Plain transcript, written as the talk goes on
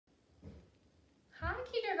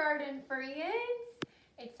kindergarten friends.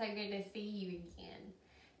 It's so good to see you again.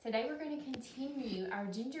 Today we're going to continue our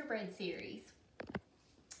gingerbread series.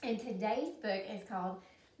 And today's book is called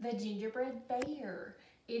The Gingerbread Bear.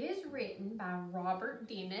 It is written by Robert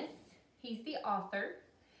Dennis. He's the author.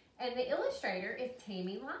 And the illustrator is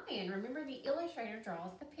Tammy Lyon. Remember, the illustrator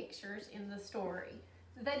draws the pictures in the story.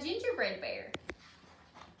 The Gingerbread Bear.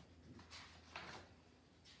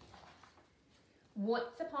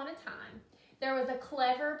 Once upon a time, there was a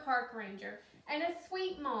clever park ranger and a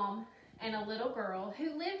sweet mom and a little girl who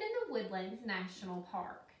lived in the Woodlands National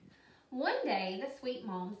Park. One day, the sweet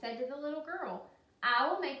mom said to the little girl, "I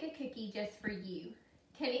will make a cookie just for you.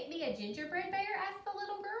 Can it be a gingerbread bear?" asked the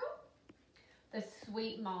little girl. The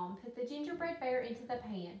sweet mom put the gingerbread bear into the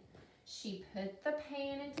pan. She put the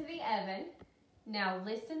pan into the oven. "Now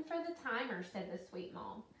listen for the timer," said the sweet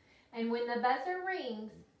mom. "And when the buzzer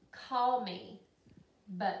rings, call me.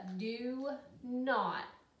 But do not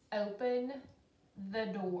open the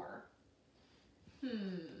door."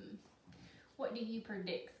 What do you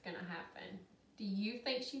predict's gonna happen? Do you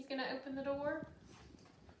think she's gonna open the door?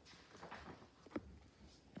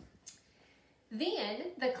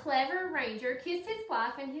 Then the clever ranger kissed his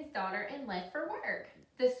wife and his daughter and left for work.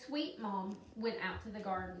 The sweet mom went out to the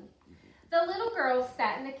garden. The little girl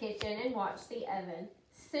sat in the kitchen and watched the oven.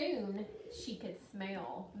 Soon she could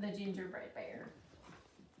smell the gingerbread bear.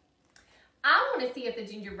 "I want to see if the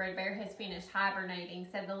gingerbread bear has finished hibernating,"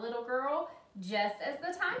 said the little girl, just as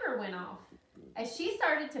the timer went off. As she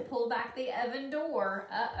started to pull back the oven door,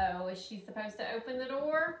 is she supposed to open the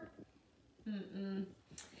door?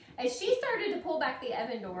 As she started to pull back the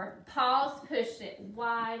oven door, Paws pushed it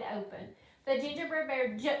wide open. The gingerbread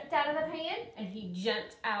bear jumped out of the pan and he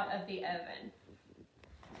jumped out of the oven.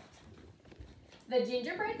 The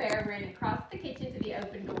gingerbread bear ran across the kitchen to the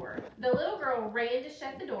open door. The little girl ran to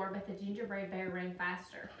shut the door, but the gingerbread bear ran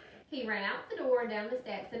faster. He ran out the door, down the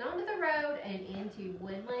steps, and onto the road, and into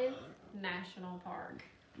Woodlands National Park.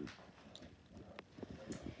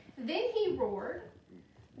 Then he roared,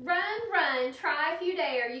 "Run, run, try if you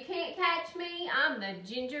dare. You can't catch me. I'm the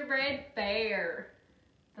gingerbread bear."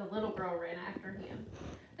 The little girl ran after him.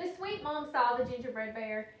 The sweet mom saw the gingerbread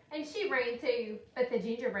bear, and she ran too, but the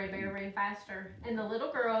gingerbread bear ran faster, and the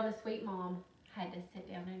little girl and the sweet mom had to sit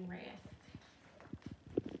down and rest.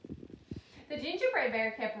 The gingerbread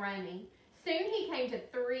bear kept running. Soon he came to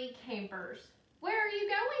 3 campers. "Where are you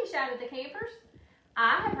going?" shouted the campers.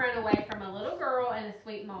 "I have run away from a little girl and a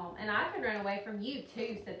sweet mom, and I can run away from you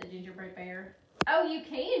too," said the gingerbread bear. "Oh, you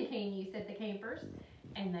can you?" said the campers.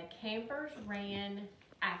 And the campers ran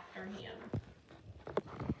after him.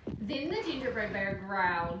 Then the gingerbread bear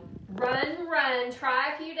growled, "Run, run,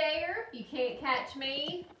 try if you dare. You can't catch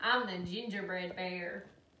me. I'm the gingerbread bear."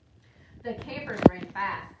 The campers ran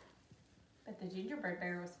fast, but the gingerbread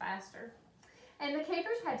bear was faster, and the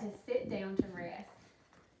campers had to sit down to rest.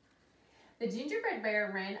 The gingerbread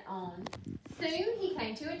bear ran on. Soon he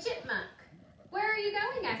came to a chipmunk. "Where are you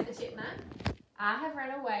going?" asked the chipmunk. "I have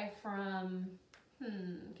run away from..."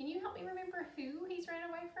 Can you help me remember who he's run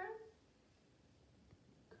away from?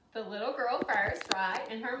 The little girl first, right,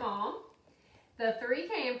 and her mom. The 3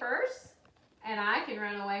 campers, and I can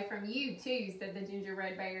run away from you too, said the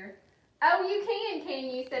gingerbread bear. "Oh, you can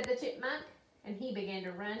you?" said the chipmunk, and he began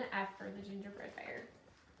to run after the gingerbread bear.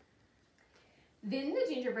 Then the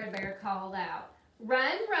gingerbread bear called out,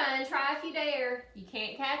 "Run, run, try if you dare. You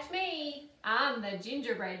can't catch me. I'm the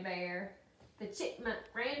gingerbread bear." The chipmunk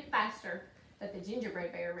ran faster, but the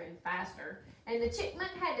gingerbread bear ran faster, and the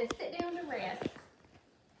chipmunk had to sit down to rest.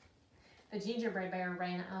 The gingerbread bear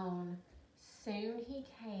ran on. Soon he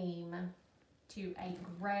came to a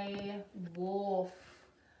gray wolf.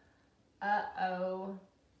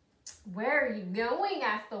 "Where are you going?"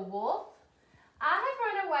 asked the wolf. "I have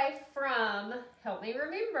run away from..." Help me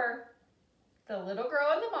remember. The little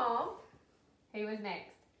girl and the mom. Who was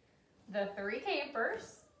next? The 3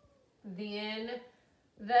 campers. Then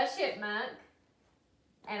the chipmunk.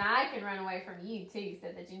 "And I can run away from you too,"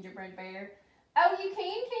 said the gingerbread bear. "Oh, you can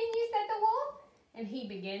you?" said the wolf. And he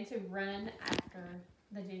began to run after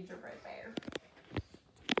the gingerbread bear.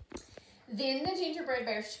 Then the gingerbread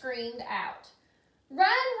bear screamed out, "Run,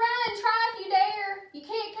 run, try if you dare. You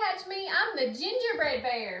can't catch me. I'm the gingerbread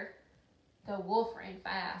bear." The wolf ran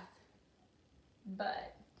fast,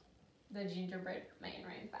 but the gingerbread man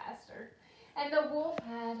ran faster, and the wolf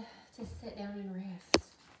had to sit down and rest.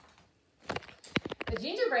 The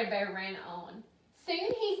gingerbread bear ran on.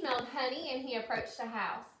 Soon he smelled honey and he approached a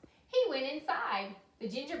house. He went inside. The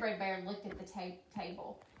gingerbread bear looked at the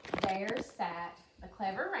table. There sat the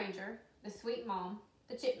clever ranger, the sweet mom,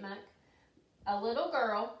 the chipmunk, a little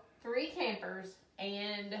girl, 3 campers,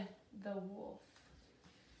 and the wolf.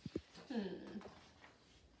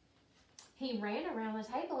 He ran around the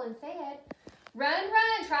table and said, "Run,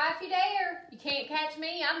 run, try if you dare. You can't catch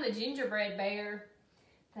me, I'm the gingerbread bear."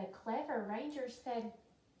 The clever ranger said,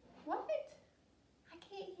 "What? I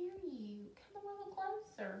can't hear you. Come a little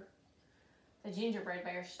closer." The gingerbread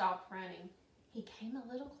bear stopped running. He came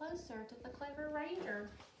a little closer to the clever ranger.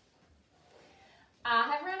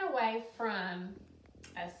 "I have run away from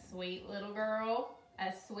a sweet little girl,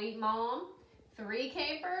 a sweet mom, 3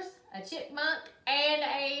 campers, a chipmunk, and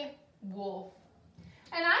a wolf.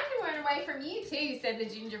 And I can run away from you too," said the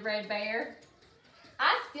gingerbread bear.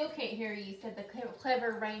 "I still can't hear you," said the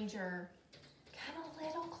clever ranger. "Come a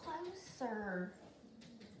little closer."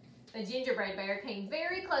 The gingerbread bear came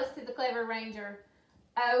very close to the clever ranger.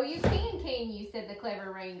 "Oh, you can you?" said the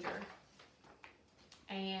clever ranger.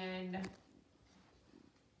 And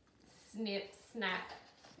snip, snap.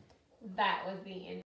 That was the end.